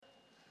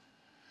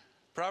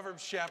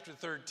Proverbs chapter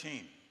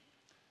 13.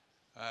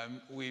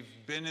 We've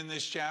been in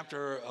this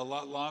chapter a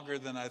lot longer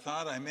than I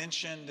thought. I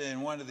mentioned in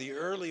one of the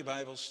early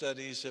Bible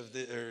studies of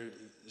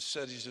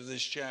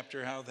this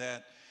chapter how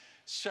that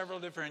several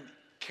different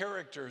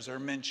characters are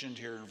mentioned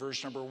here. In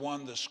verse number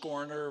 1, the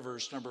scorner;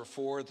 verse number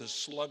 4, the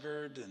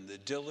sluggard and the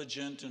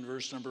diligent; in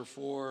verse number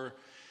 4,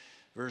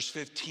 verse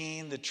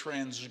 15, the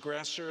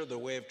transgressor. The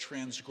way of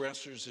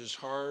transgressors is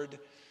hard.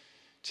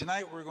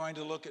 Tonight we're going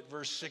to look at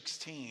verse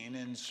 16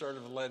 and sort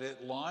of let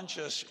it launch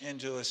us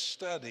into a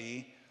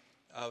study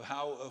of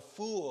how a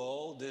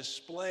fool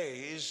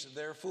displays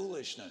their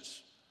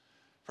foolishness.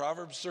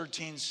 Proverbs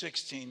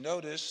 13:16.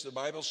 Notice the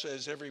Bible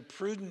says, "Every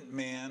prudent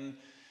man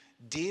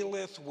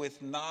dealeth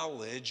with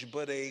knowledge,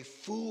 but a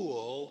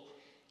fool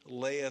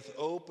layeth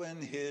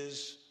open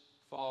his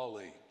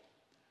folly."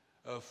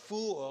 A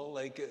fool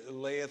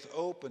layeth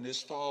open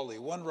his folly.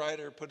 One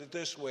writer put it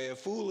this way: a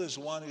fool is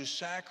one who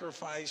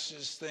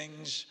sacrifices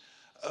things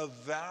of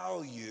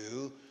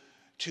value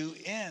to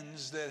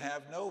ends that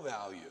have no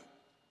value.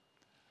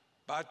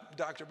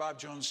 Dr. Bob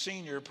Jones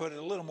Sr. put it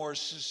a little more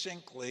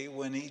succinctly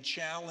when he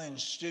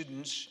challenged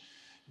students: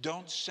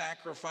 don't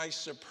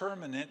sacrifice the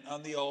permanent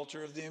on the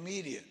altar of the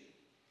immediate.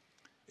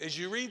 As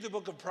you read the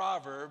book of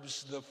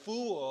Proverbs, the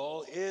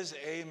fool is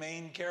a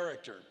main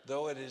character.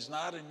 Though it is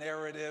not a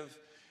narrative,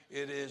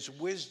 it is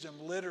wisdom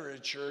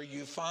literature.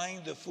 You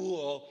find the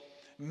fool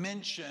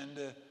mentioned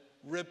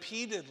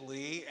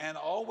repeatedly and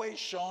always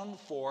shown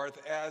forth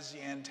as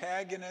the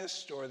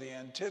antagonist or the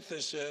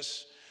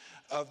antithesis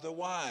of the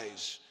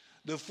wise.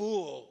 The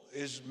fool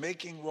is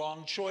making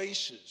wrong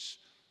choices.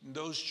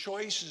 Those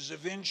choices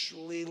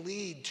eventually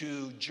lead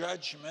to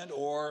judgment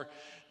or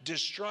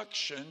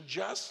destruction,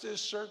 just as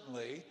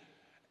certainly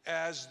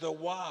as the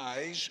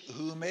wise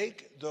who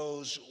make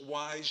those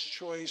wise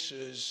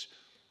choices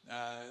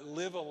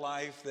live a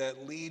life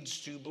that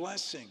leads to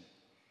blessing.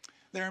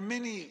 There are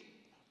many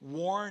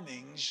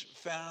warnings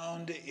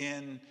found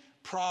in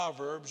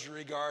Proverbs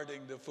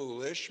regarding the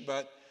foolish,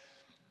 but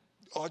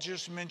I'll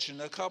just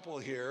mention a couple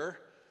here.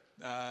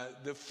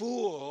 The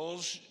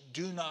fools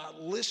do not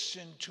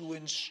listen to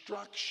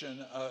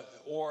instruction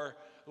or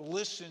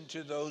listen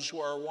to those who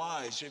are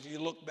wise. If you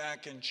look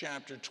back in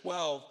chapter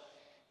 12,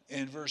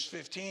 in verse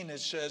 15, it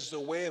says, "The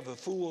way of a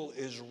fool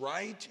is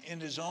right in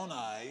his own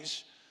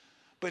eyes,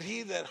 but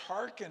he that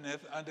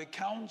hearkeneth unto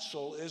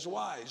counsel is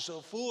wise." So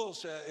a fool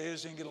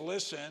isn't going to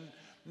listen.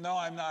 No,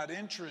 I'm not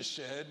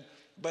interested.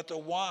 But the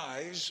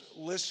wise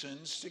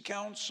listens to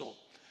counsel.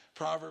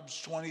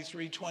 Proverbs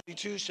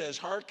 23:22 says,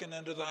 "Hearken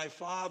unto thy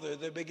father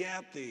that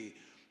begat thee,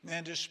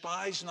 and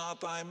despise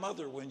not thy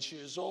mother when she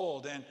is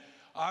old." And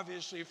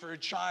obviously for a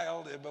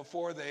child,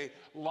 before they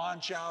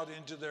launch out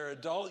into their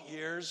adult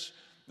years,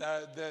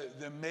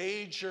 the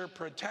major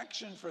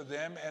protection for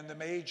them and the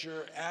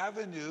major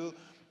avenue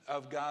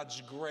of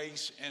God's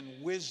grace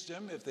and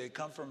wisdom, if they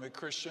come from a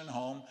Christian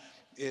home,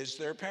 is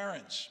their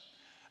parents.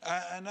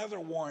 Another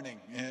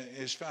warning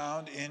is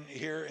found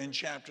here in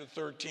chapter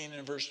 13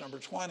 and verse number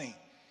 20.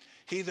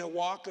 "He that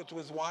walketh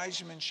with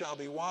wise men shall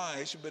be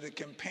wise, but a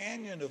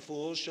companion of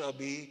fools shall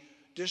be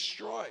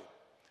destroyed."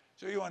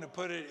 So you want to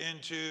put it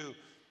into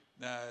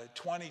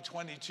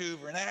 2022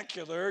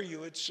 vernacular, you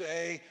would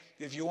say,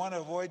 if you want to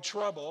avoid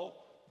trouble,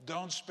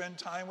 don't spend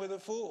time with a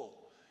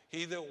fool.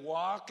 "He that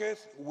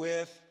walketh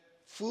with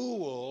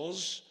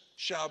fools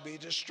shall be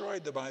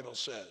destroyed," the Bible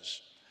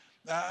says.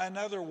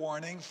 Another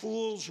warning: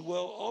 fools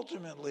will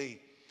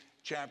ultimately,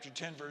 chapter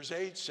 10, verse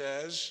 8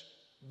 says,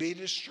 be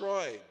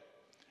destroyed,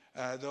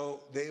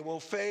 though they will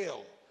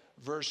fail.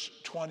 Verse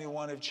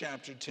 21 of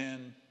chapter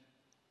 10,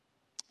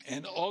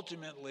 and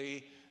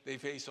ultimately they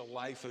face a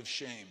life of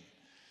shame.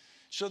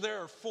 So there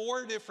are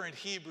 4 different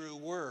Hebrew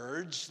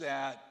words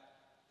that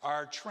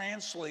are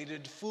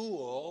translated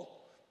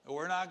fool.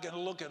 We're not going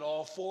to look at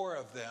all 4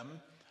 of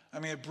them.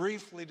 I'm going to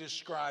briefly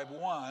describe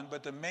one,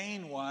 but the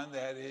main one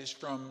that is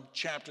from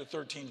chapter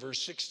 13,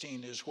 verse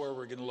 16 is where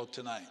we're going to look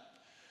tonight.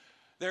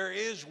 There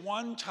is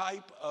one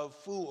type of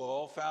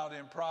fool found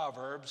in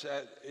Proverbs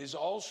that is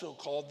also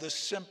called the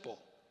simple.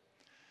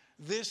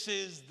 This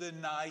is the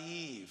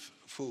naive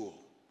fool.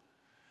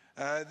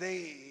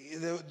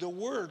 The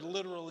word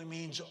literally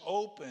means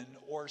open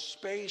or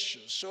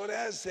spacious. So it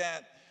has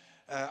that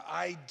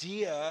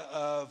idea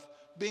of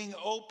being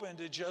open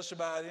to just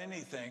about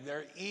anything.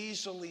 They're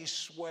easily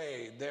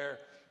swayed. They're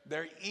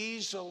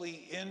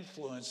easily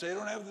influenced. They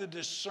don't have the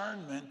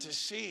discernment to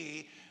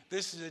see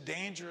this is a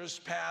dangerous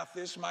path.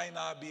 This might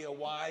not be a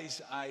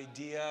wise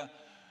idea.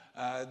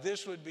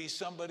 This would be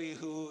somebody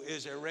who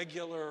is a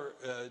regular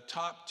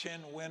top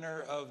 10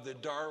 winner of the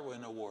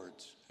Darwin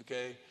Awards,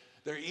 okay?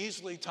 They're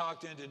easily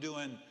talked into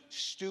doing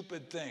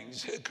stupid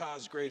things that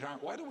cause great harm.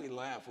 Why do we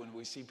laugh when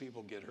we see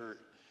people get hurt?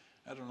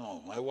 I don't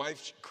know. My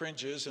wife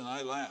cringes and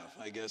I laugh.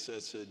 I guess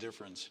that's the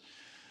difference.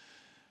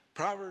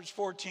 Proverbs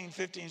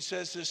 14:15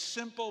 says, "The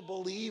simple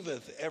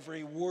believeth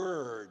every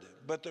word,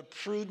 but the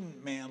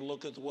prudent man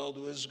looketh well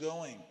to his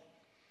going."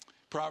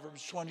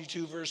 Proverbs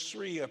 22, verse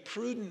 3, "A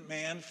prudent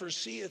man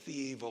foreseeth the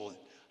evil,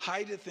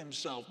 hideth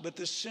himself, but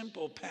the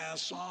simple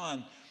pass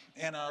on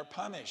and are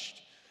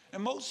punished.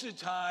 And most of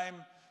the time,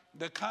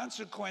 the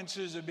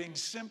consequences of being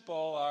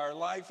simple, our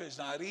life is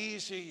not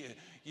easy,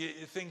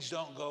 things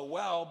don't go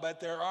well, but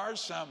there are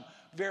some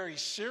very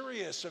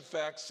serious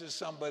effects to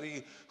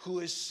somebody who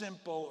is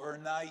simple or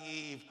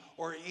naive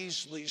or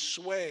easily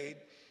swayed.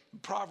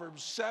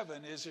 Proverbs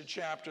 7 is a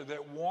chapter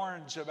that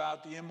warns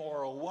about the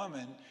immoral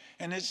woman.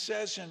 And it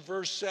says in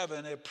verse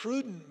 7, a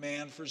prudent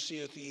man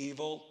foreseeth the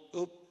evil.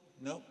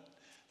 Nope,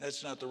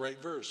 that's not the right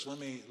verse. Let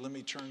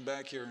me turn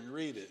back here and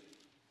read it.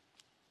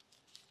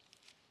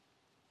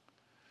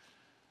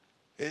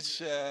 It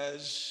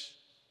says,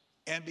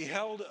 and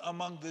beheld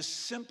among the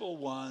simple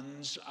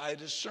ones, I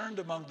discerned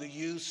among the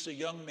youths a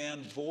young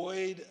man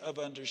void of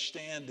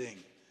understanding.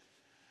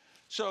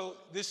 So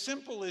the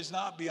simple is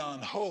not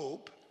beyond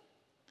hope,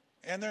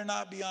 and they're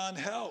not beyond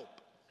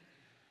help.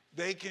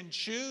 They can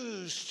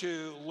choose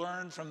to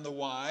learn from the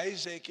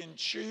wise. They can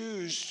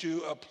choose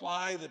to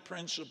apply the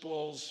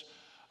principles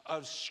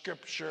of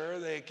Scripture.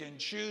 They can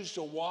choose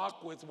to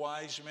walk with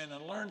wise men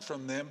and learn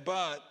from them.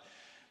 But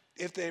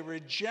if they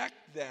reject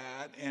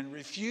that and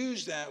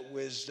refuse that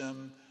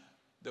wisdom,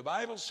 the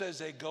Bible says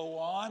they go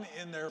on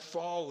in their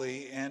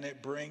folly, and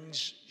it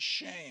brings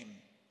shame.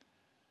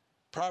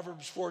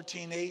 Proverbs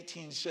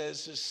 14:18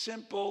 says, the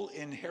simple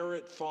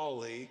inherit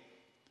folly,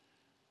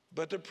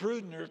 but the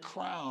prudent are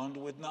crowned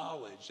with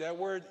knowledge. That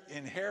word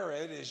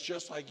inherit is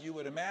just like you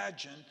would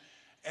imagine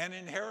an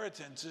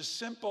inheritance. The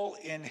simple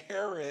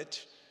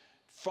inherit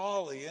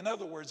folly. In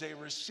other words, they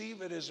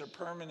receive it as a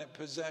permanent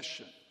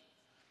possession.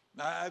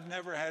 Now, I've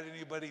never had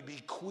anybody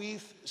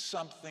bequeath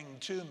something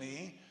to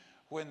me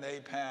when they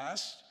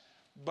passed,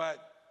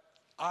 but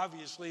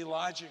obviously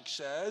logic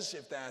says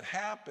if that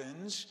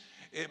happens,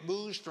 it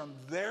moves from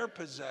their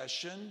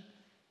possession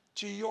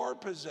to your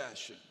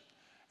possession.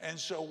 And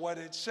so what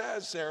it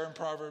says there in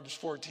Proverbs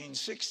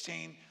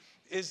 14:16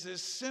 is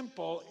this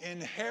simple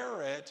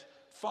inherit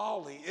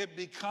folly. It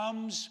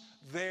becomes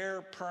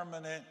their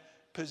permanent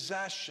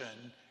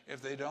possession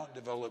if they don't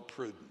develop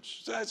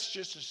prudence. So that's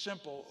just a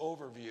simple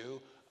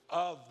overview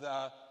of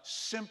the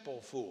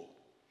simple fool.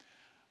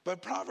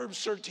 But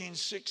Proverbs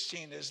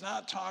 13:16 is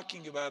not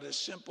talking about a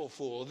simple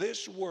fool.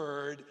 This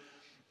word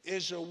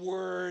is a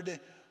word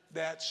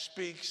that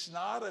speaks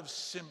not of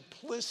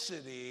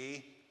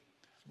simplicity,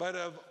 but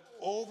of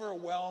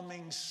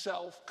overwhelming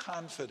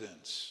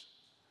self-confidence.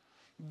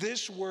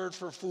 This word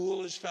for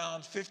fool is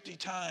found 50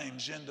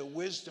 times in the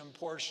wisdom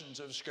portions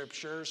of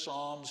Scripture,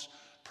 Psalms,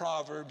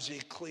 Proverbs,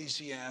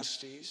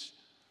 Ecclesiastes.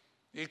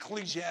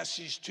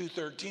 Ecclesiastes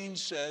 2:13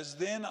 says,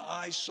 then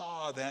I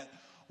saw that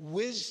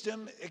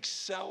wisdom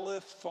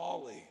excelleth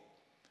folly,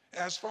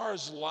 as far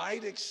as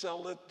light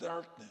excelleth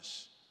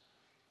darkness.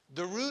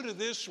 The root of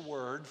this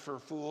word for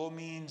fool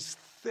means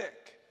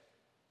thick.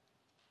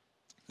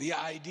 The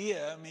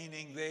idea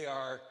meaning they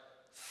are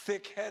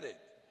thick-headed,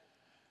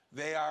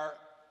 they are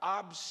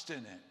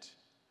obstinate,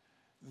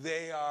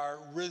 they are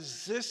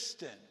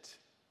resistant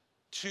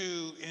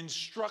to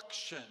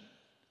instruction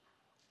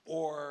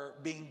or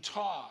being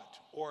taught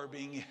or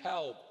being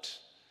helped.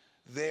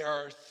 They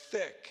are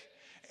thick.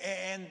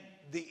 And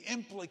the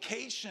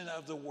implication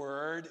of the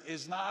word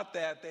is not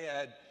that they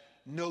had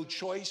no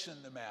choice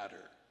in the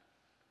matter.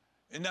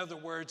 In other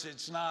words,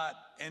 it's not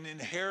an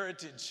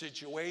inherited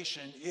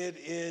situation. It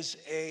is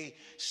a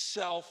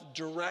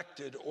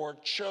self-directed or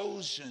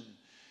chosen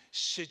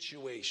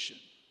situation.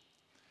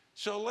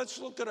 So let's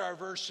look at our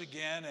verse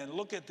again and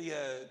look at the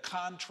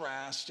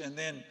contrast and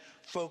then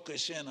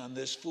focus in on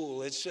this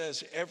fool. It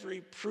says,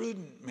 every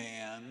prudent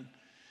man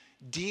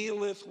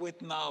dealeth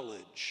with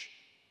knowledge,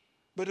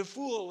 but a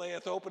fool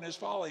layeth open his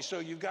folly. So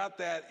you've got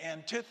that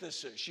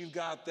antithesis. You've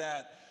got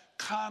that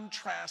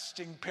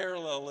contrasting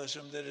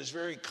parallelism that is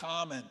very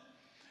common.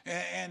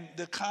 And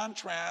the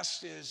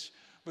contrast is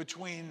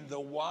between the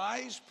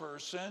wise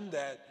person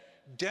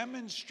that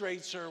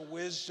demonstrates their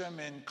wisdom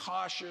in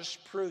cautious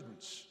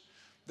prudence.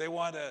 They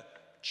want to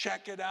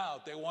check it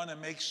out. They want to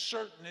make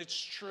certain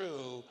it's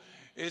true.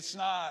 It's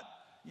not,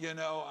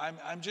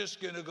 I'm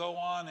just going to go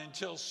on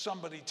until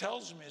somebody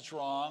tells me it's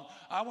wrong.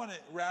 I want to,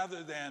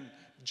 rather than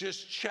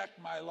just check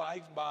my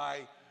life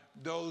by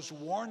those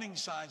warning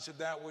signs of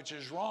that which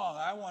is wrong,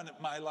 I want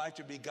my life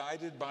to be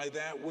guided by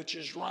that which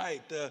is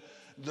right.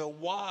 The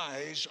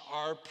wise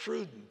are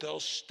prudent.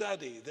 They'll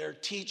study. They're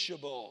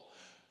teachable.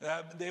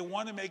 They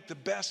want to make the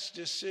best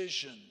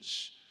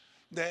decisions.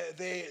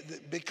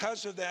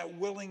 Because of that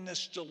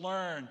willingness to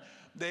learn,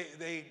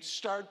 they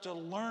start to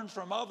learn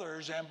from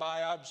others and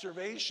by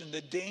observation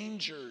the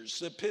dangers,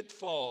 the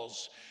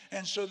pitfalls,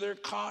 and so they're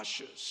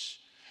cautious.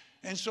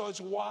 And so it's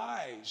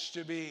wise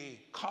to be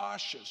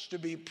cautious, to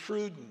be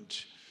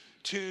prudent,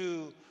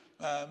 to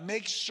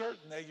make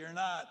certain that you're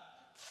not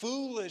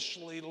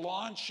foolishly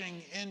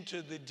launching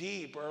into the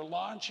deep or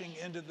launching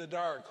into the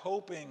dark,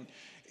 hoping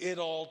it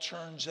all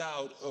turns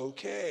out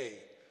okay.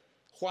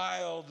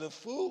 While the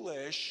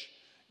foolish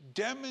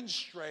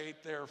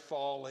demonstrate their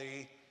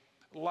folly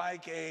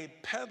like a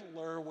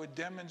peddler would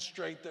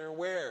demonstrate their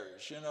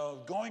wares.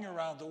 Going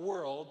around the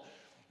world,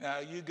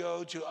 You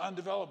go to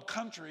undeveloped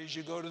countries,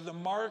 you go to the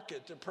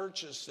market to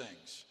purchase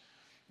things.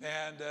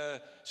 And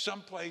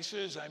some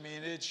places, I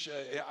mean, it's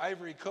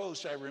Ivory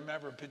Coast, I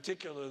remember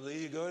particularly,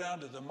 you go down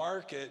to the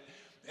market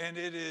and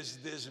it is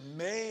this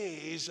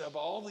maze of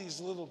all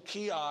these little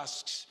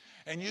kiosks,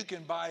 and you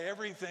can buy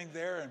everything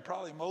there, and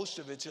probably most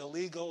of it's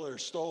illegal or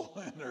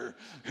stolen or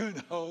who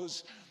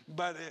knows.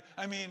 But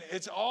I mean,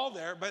 it's all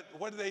there. But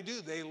what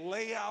do? They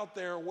lay out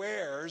their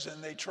wares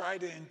and they try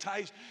to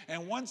entice.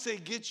 And once they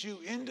get you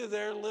into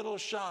their little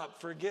shop,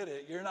 forget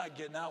it. You're not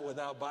getting out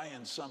without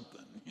buying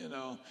something. You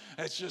know,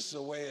 that's just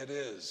the way it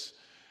is.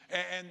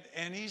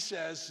 And he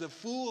says the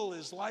fool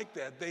is like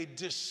that. They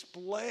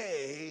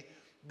display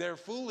their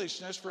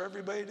foolishness for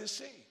everybody to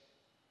see.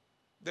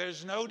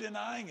 There's no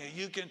denying it.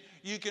 You can.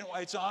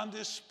 It's on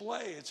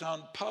display. It's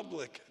on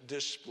public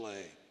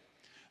display.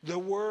 The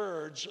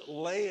words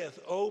layeth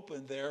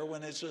open there,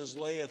 when it says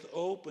layeth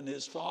open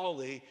his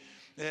folly,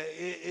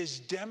 is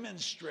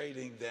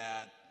demonstrating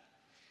that.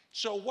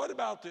 So what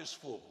about this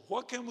fool?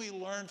 What can we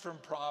learn from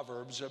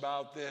Proverbs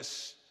about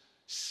this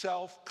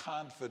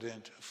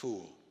self-confident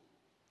fool?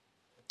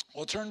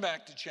 Well, turn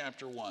back to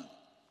chapter 1.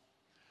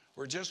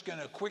 We're just going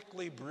to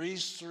quickly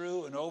breeze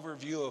through an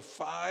overview of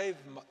 5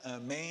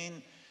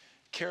 main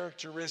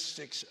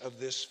characteristics of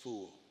this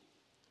fool.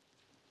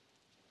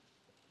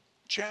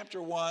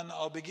 Chapter 1,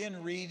 I'll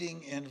begin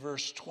reading in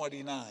verse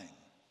 29.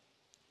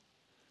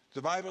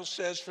 The Bible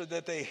says, "For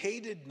that they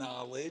hated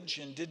knowledge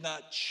and did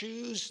not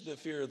choose the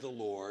fear of the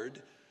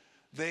Lord,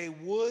 they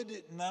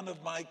would none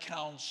of my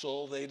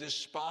counsel, they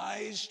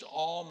despised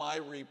all my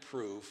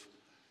reproof.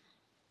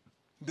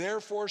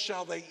 Therefore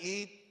shall they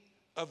eat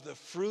of the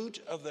fruit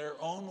of their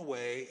own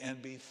way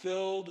and be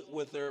filled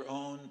with their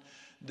own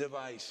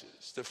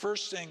devices." The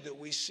first thing that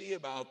we see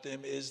about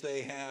them is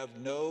they have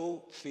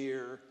no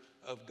fear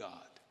of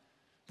God.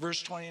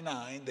 Verse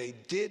 29, they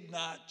did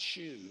not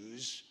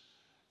choose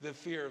the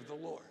fear of the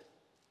Lord.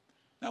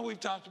 Now, we've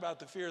talked about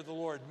the fear of the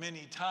Lord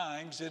many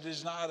times. It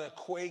is not a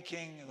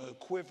quaking, a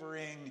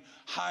quivering,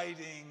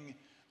 hiding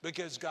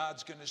because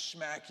God's going to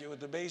smack you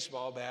with a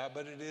baseball bat,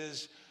 but it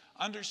is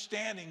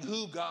understanding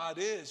who God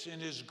is in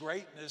his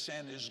greatness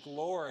and his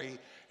glory,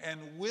 and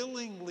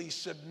willingly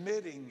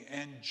submitting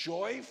and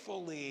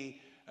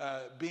joyfully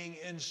being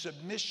in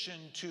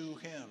submission to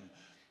him.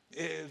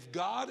 If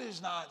God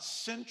is not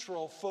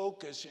central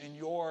focus in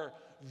your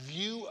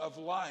view of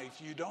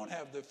life, you don't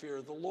have the fear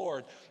of the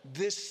Lord.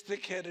 This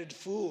thick-headed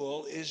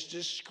fool is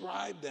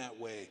described that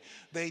way.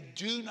 They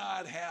do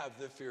not have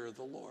the fear of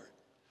the Lord.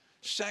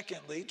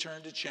 Secondly,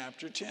 turn to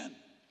chapter 10.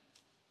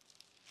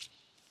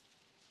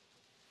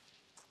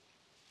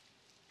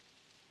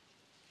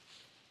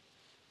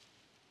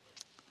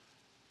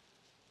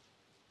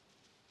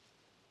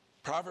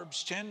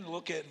 Proverbs 10,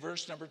 look at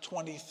verse number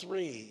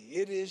 23.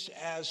 "It is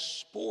as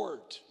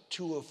sport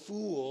to a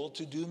fool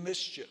to do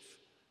mischief,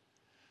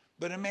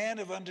 but a man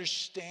of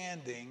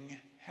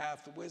understanding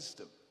hath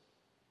wisdom."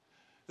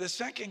 The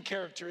second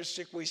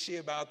characteristic we see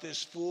about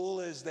this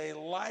fool is they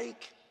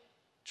like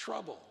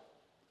trouble.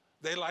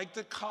 They like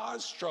to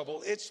cause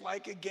trouble. It's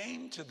like a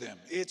game to them.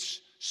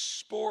 It's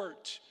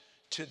sport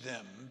to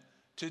them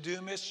to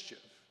do mischief.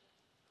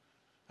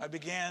 I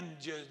began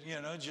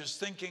just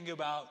thinking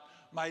about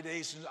my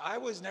days. I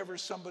was never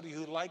somebody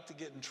who liked to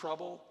get in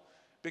trouble,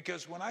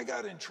 because when I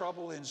got in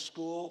trouble in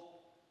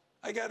school,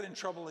 I got in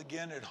trouble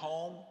again at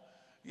home,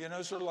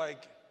 sort of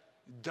like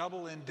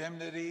double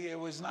indemnity. It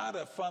was not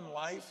a fun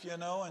life,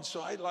 and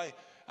so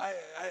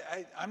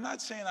I'm not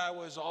saying I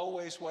was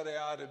always what I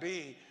ought to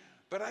be,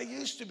 but I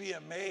used to be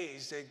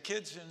amazed at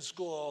kids in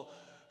school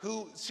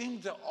who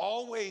seemed to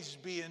always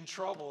be in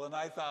trouble, and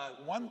I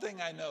thought, one thing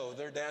I know,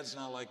 their dad's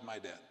not like my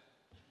dad.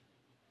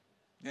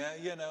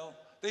 Yeah,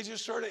 they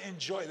just sort of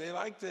enjoy. They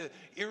like to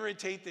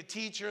irritate the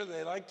teacher.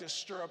 They like to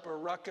stir up a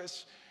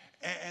ruckus.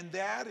 And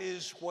that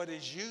is what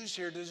is used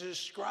here to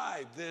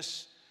describe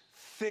this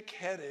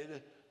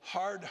thick-headed,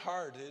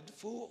 hard-hearted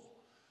fool.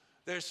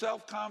 They're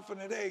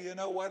self-confident. Hey, you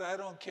know what? I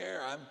don't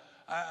care.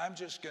 I'm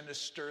just going to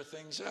stir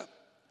things up.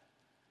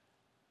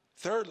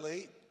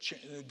 Thirdly,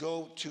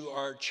 go to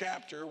our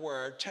chapter where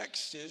our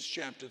text is,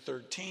 chapter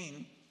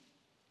 13,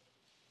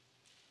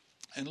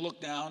 and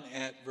look down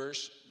at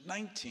verse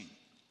 19.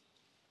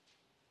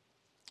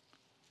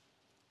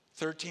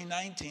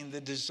 13:19, "The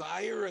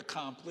desire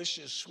accomplished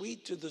is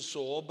sweet to the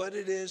soul, but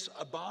it is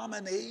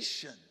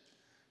abomination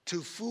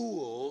to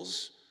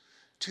fools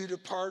to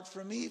depart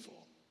from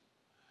evil."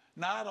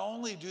 Not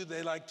only do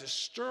they like to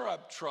stir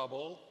up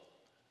trouble,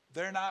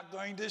 they're not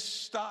going to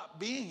stop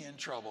being in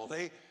trouble.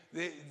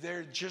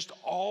 They're just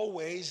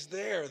always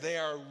there. They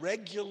are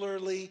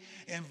regularly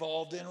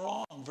involved in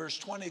wrong. Verse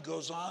 20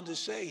 goes on to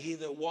say, "He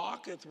that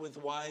walketh with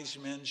wise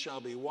men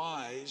shall be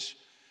wise,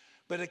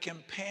 but a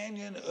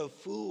companion of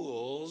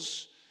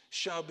fools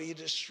shall be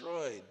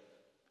destroyed."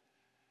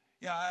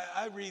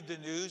 I read the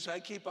news. I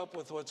keep up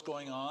with what's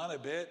going on a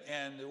bit,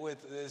 and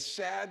with the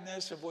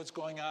sadness of what's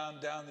going on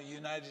down in the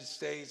United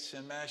States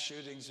and mass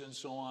shootings and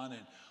so on,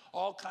 and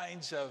all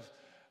kinds of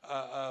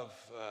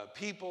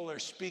people are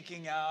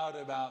speaking out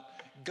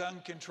about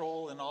gun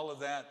control and all of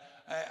that.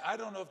 I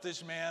don't know if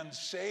this man's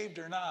saved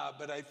or not,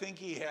 but I think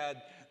he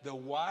had the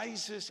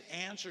wisest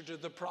answer to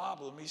the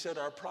problem. He said,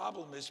 our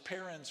problem is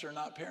parents are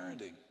not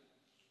parenting.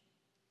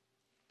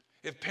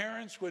 If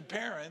parents would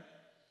parent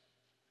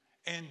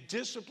and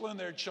discipline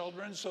their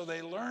children so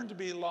they learn to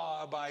be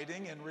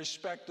law-abiding and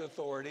respect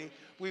authority,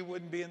 we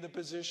wouldn't be in the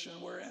position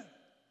we're in.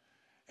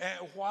 And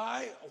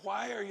why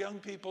are young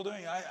people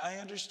doing it? I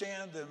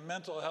understand the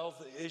mental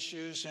health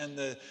issues and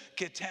the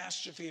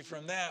catastrophe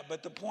from that,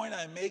 but the point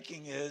I'm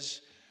making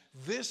is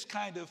this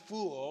kind of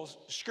fool,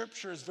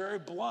 Scripture is very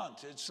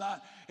blunt. It's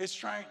not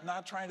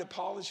trying to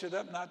polish it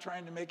up, not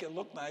trying to make it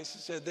look nice.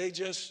 It said they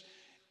just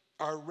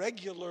are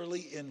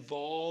regularly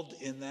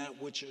involved in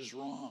that which is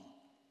wrong.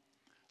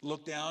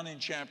 Look down in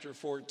chapter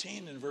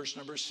 14 and verse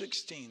number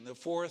 16, the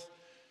fourth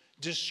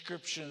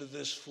description of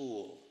this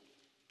fool.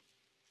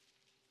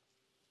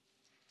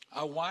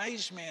 A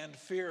wise man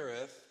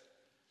feareth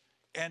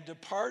and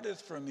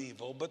departeth from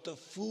evil, but the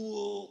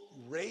fool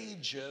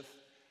rageth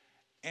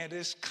and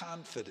is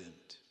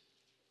confident.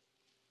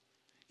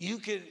 You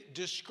could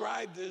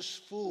describe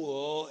this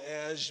fool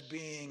as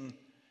being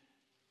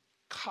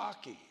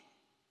cocky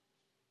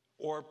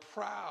or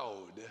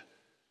proud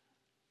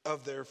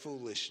of their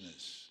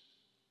foolishness.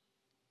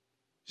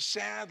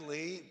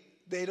 Sadly,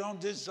 they don't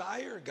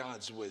desire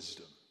God's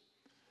wisdom.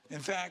 In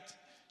fact,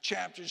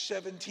 chapter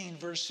 17,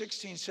 verse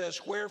 16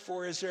 says,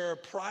 wherefore is there a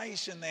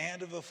price in the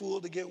hand of a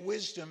fool to get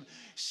wisdom,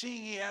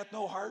 seeing he hath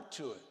no heart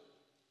to it?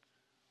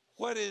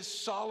 What is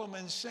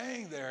Solomon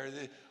saying there?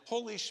 The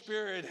Holy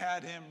Spirit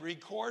had him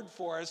record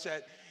for us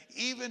that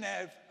even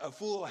if a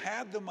fool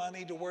had the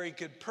money to where he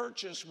could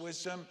purchase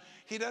wisdom,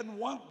 he doesn't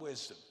want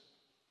wisdom.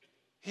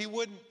 He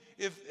wouldn't,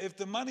 if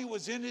the money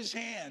was in his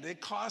hand, it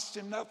cost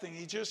him nothing.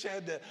 He just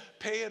had to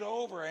pay it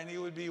over and he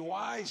would be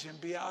wise and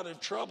be out of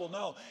trouble.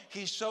 No,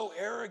 he's so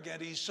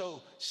arrogant, he's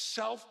so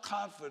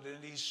self-confident,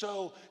 he's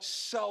so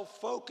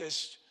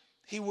self-focused,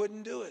 he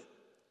wouldn't do it.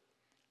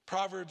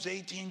 Proverbs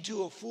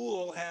 18:2, a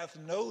fool hath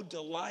no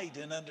delight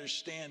in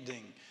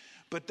understanding,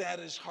 but that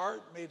his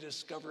heart may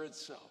discover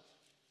itself.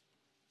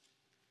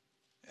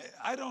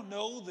 I don't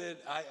know that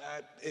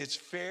it's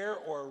fair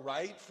or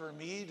right for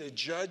me to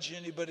judge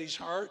anybody's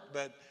heart,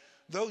 but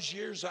those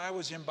years I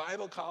was in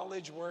Bible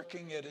college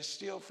working at a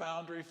steel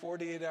foundry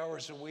 48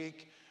 hours a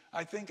week,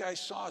 I think I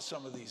saw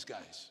some of these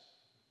guys.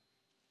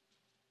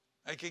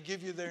 I could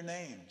give you their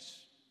names.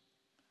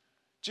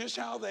 Just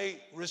how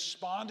they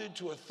responded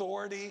to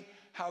authority,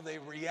 how they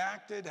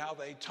reacted, how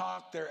they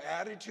talked, their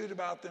attitude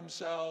about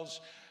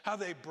themselves, how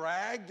they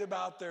bragged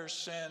about their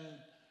sin,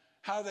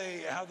 how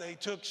they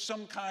took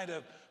some kind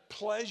of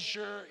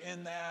pleasure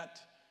in that.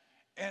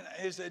 And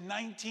as a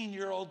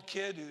 19-year-old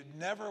kid who'd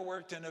never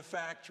worked in a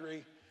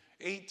factory,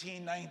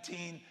 18,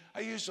 19,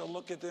 I used to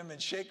look at them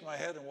and shake my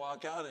head and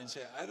walk out and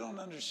say, I don't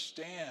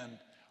understand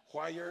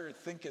why you're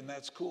thinking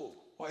that's cool,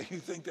 why you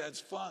think that's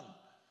fun.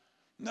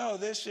 No,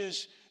 this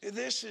is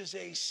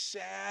a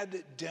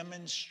sad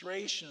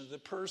demonstration of the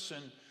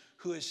person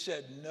who has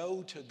said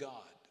no to God.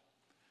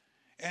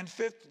 And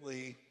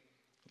fifthly,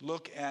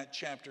 look at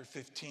chapter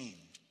 15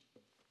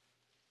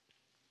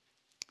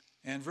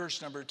 and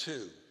verse number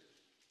 2.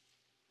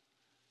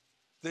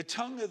 The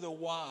tongue of the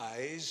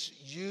wise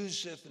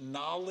useth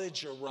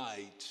knowledge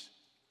aright,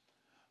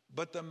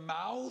 but the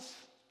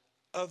mouth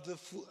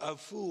of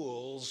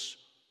fools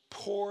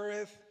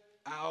poureth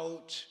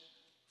out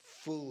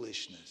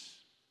foolishness.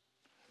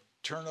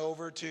 Turn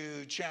over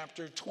to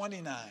chapter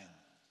 29.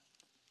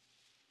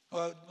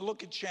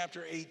 Look at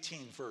chapter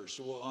 18 first.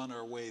 We're on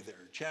our way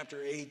there.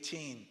 Chapter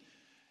 18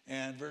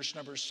 and verse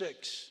number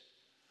 6.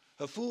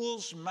 A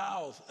fool's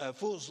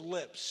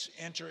lips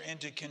enter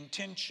into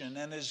contention,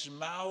 and his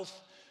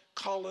mouth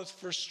calleth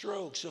for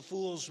strokes. A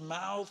fool's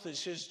mouth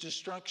is his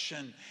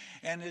destruction,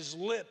 and his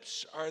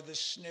lips are the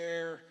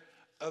snare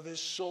of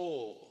his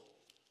soul.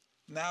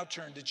 Now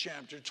turn to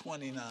chapter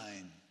 29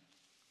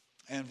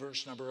 and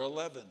verse number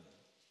 11.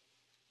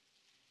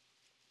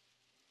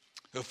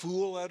 A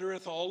fool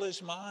uttereth all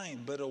his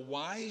mind, but a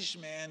wise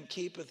man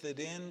keepeth it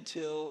in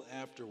till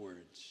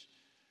afterwards.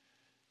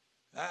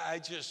 I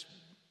just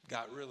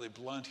got really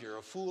blunt here.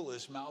 A fool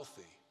is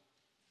mouthy.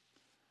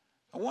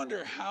 I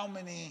wonder how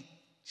many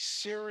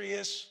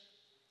serious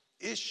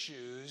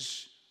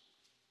issues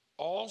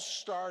all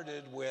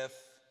started with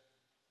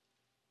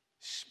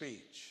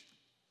speech.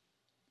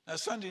 Now,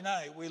 Sunday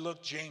night, we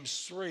looked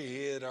James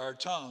 3 at our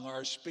tongue,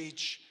 our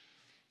speech,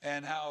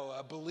 and how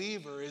a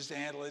believer is to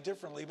handle it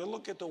differently. But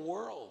look at the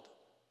world.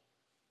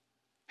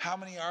 How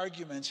many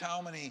arguments,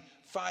 how many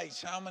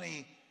fights, how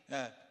many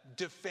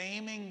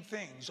defaming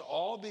things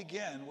all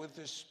begin with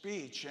the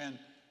speech. And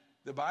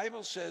the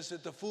Bible says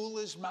that the fool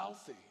is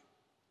mouthy.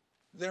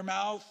 Their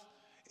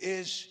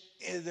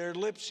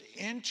lips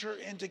enter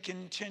into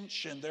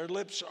contention. Their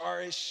lips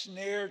are a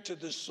snare to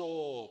the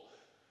soul.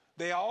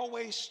 They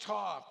always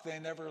talk, they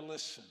never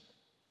listen.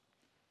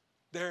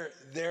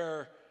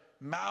 Their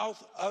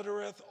mouth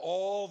uttereth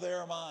all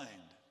their mind.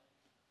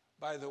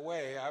 By the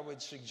way, I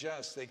would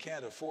suggest they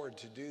can't afford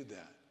to do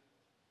that.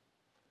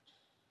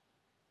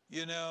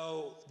 You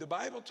know, the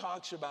Bible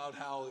talks about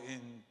how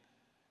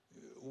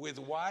with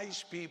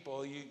wise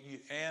people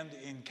and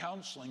in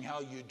counseling,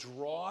 how you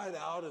draw it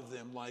out of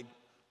them like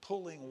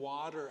pulling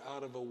water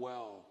out of a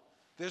well.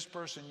 This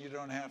person, you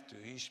don't have to.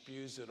 He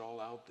spews it all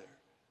out there.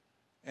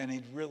 And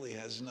he really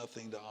has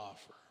nothing to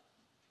offer.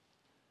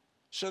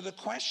 So the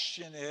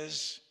question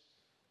is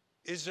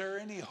there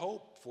any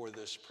hope for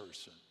this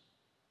person?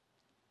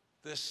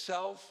 The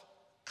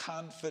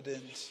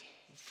self-confident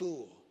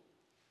fool.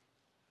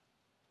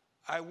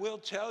 I will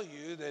tell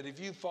you that if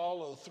you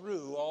follow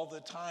through all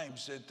the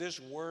times that this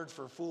word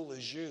for fool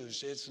is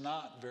used, it's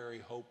not very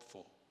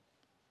hopeful.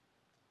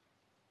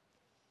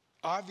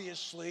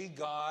 Obviously,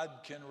 God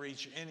can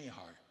reach any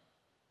heart.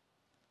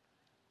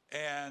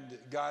 And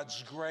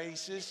God's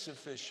grace is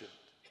sufficient.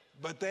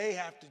 But they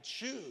have to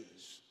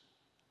choose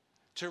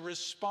to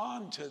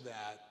respond to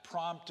that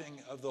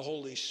prompting of the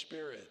Holy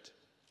Spirit.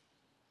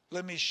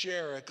 Let me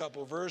share a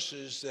couple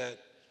verses that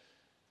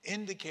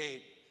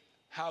indicate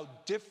how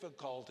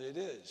difficult it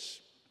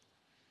is.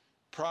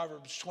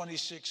 Proverbs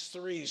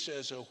 26:3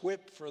 says, a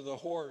whip for the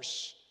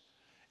horse,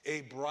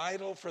 a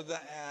bridle for the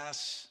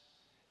ass,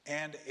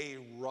 and a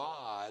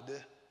rod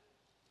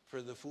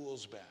for the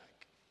fool's back.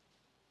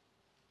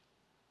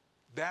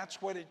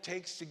 That's what it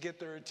takes to get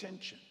their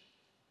attention.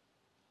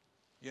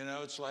 You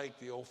know, it's like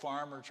the old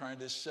farmer trying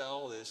to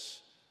sell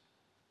this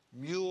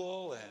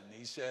mule, and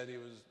he said he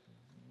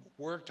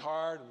worked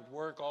hard, would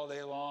work all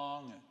day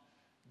long. And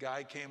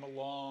guy came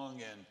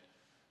along, and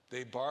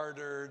they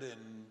bartered,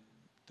 and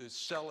the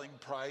selling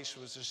price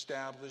was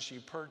established. He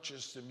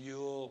purchased the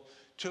mule,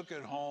 took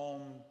it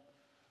home.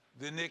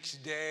 The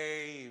next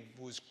day,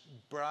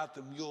 brought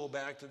the mule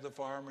back to the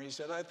farmer. He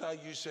said, I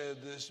thought you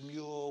said this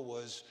mule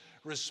was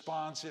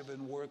responsive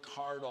and worked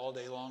hard all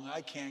day long.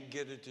 I can't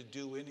get it to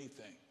do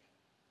anything.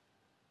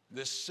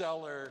 The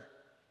seller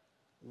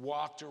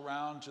walked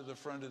around to the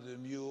front of the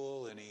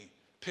mule, and he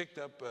picked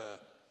up a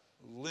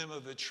limb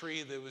of a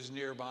tree that was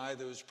nearby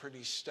that was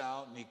pretty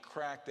stout, and he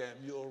cracked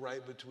that mule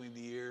right between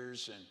the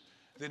ears, and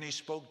then he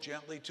spoke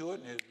gently to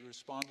it, and it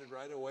responded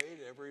right away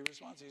to every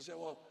response. He said,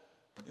 well,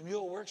 the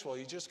mule works well.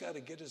 You just got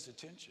to get his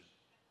attention.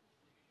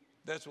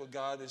 That's what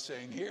God is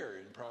saying here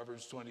in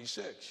Proverbs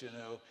 26. You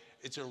know,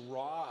 it's a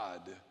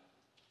rod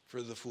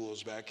for the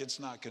fool's back. It's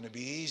not going to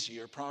be easy.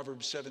 Or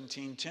Proverbs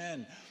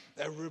 17:10,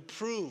 a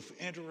reproof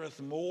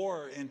entereth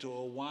more into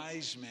a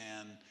wise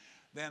man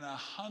than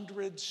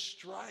 100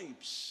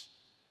 stripes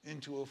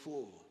into a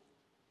fool.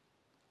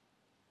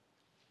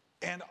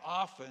 And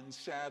often,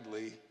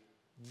 sadly,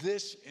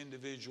 this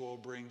individual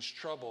brings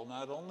trouble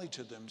not only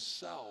to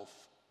themselves,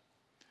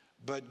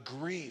 but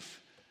grief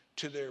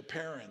to their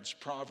parents.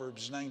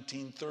 Proverbs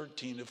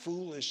 19:13, a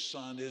foolish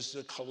son is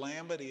the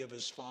calamity of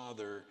his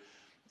father,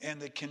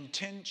 and the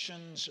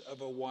contentions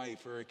of a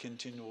wife are a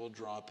continual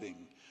dropping.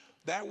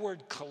 That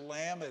word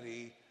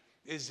calamity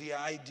is the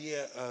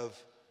idea of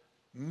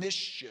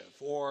mischief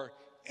or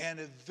an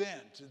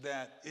event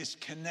that is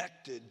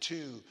connected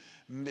to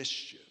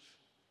mischief.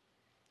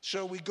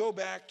 So we go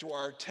back to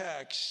our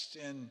text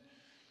and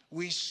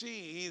we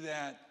see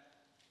that,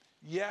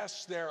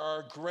 yes, there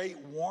are great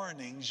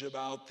warnings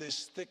about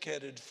this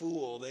thick-headed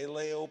fool. They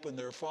lay open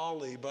their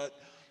folly,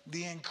 but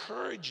the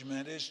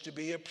encouragement is to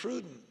be a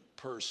prudent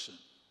person,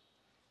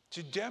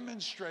 to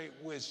demonstrate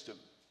wisdom,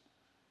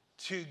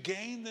 to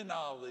gain the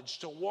knowledge,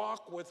 to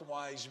walk with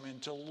wise men,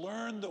 to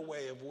learn the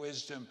way of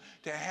wisdom,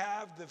 to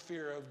have the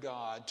fear of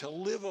God, to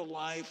live a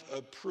life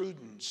of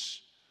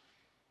prudence.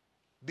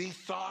 Be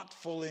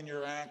thoughtful in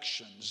your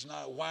actions.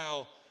 Not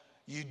while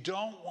you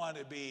don't want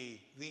to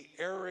be the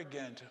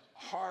arrogant,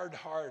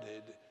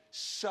 hard-hearted,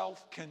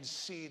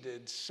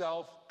 self-conceited,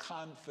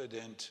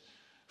 self-confident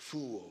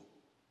fool.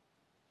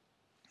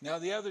 Now,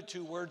 the other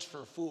two words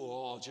for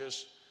fool, I'll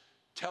just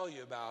tell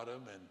you about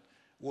them and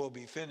we'll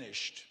be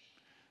finished.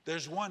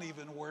 There's one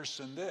even worse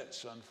than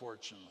this,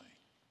 unfortunately.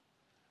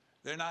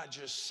 They're not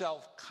just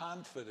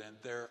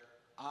self-confident, they're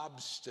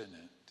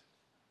obstinate.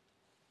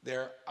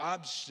 They're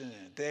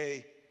obstinate.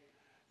 They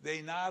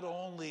not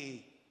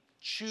only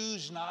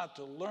choose not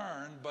to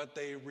learn, but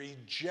they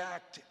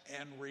reject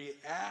and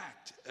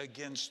react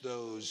against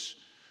those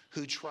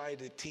who try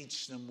to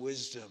teach them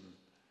wisdom.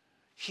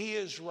 He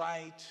is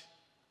right,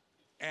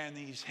 and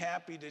he's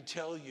happy to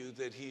tell you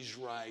that he's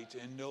right,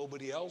 and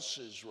nobody else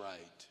is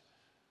right.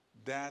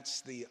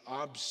 That's the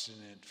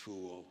obstinate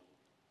fool.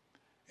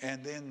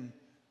 And then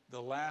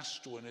the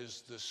last one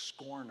is the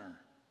scorner.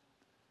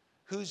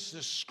 Who's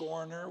the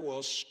scorner?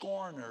 Well,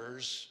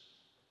 scorners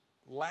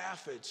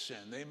laugh at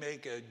sin. They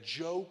make a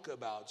joke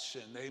about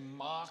sin. They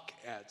mock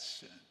at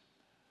sin.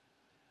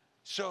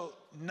 So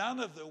none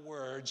of the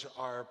words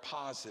are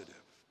positive.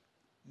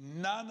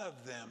 None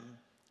of them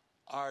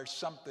are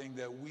something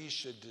that we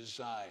should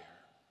desire.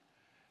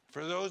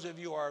 For those of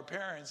you who are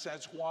parents,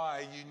 that's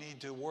why you need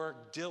to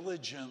work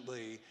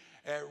diligently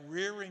at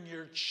rearing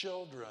your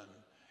children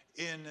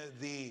in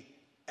the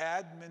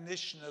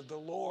admonition of the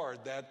Lord,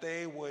 that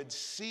they would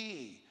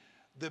see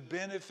the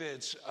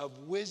benefits of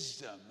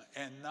wisdom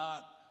and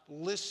not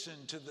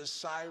listen to the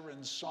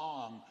siren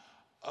song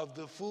of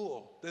the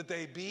fool, that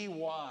they be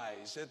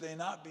wise, that they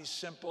not be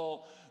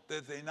simple,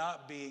 that they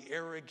not be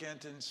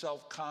arrogant and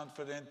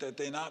self-confident, that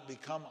they not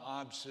become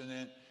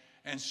obstinate,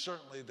 and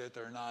certainly that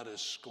they're not a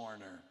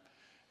scorner.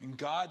 And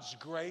God's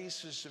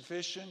grace is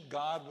sufficient.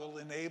 God will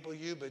enable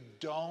you, but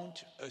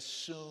don't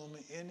assume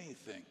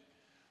anything.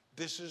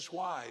 This is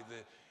why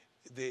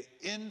the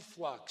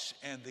influx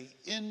and the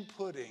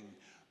inputting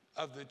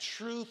of the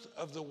truth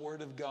of the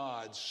Word of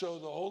God, so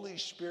the Holy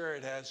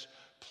Spirit has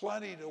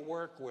plenty to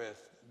work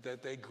with,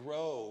 that they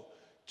grow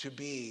to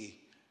be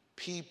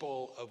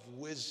people of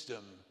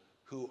wisdom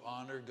who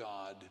honor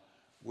God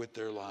with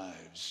their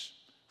lives.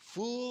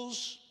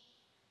 Fools,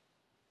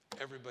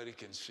 everybody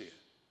can see it.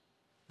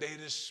 They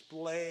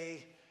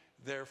display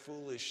their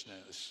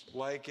foolishness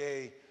like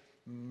a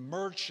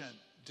merchant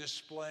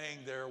displaying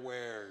their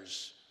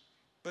wares.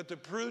 But the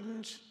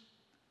prudent,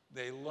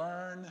 they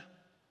learn,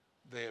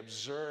 they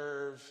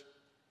observe.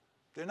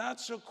 They're not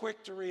so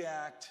quick to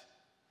react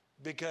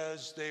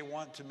because they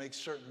want to make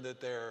certain that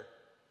they're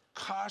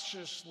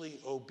cautiously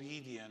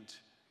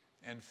obedient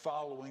and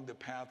following the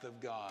path of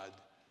God,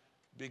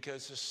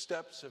 because the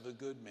steps of a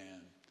good man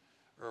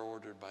are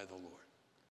ordered by the Lord.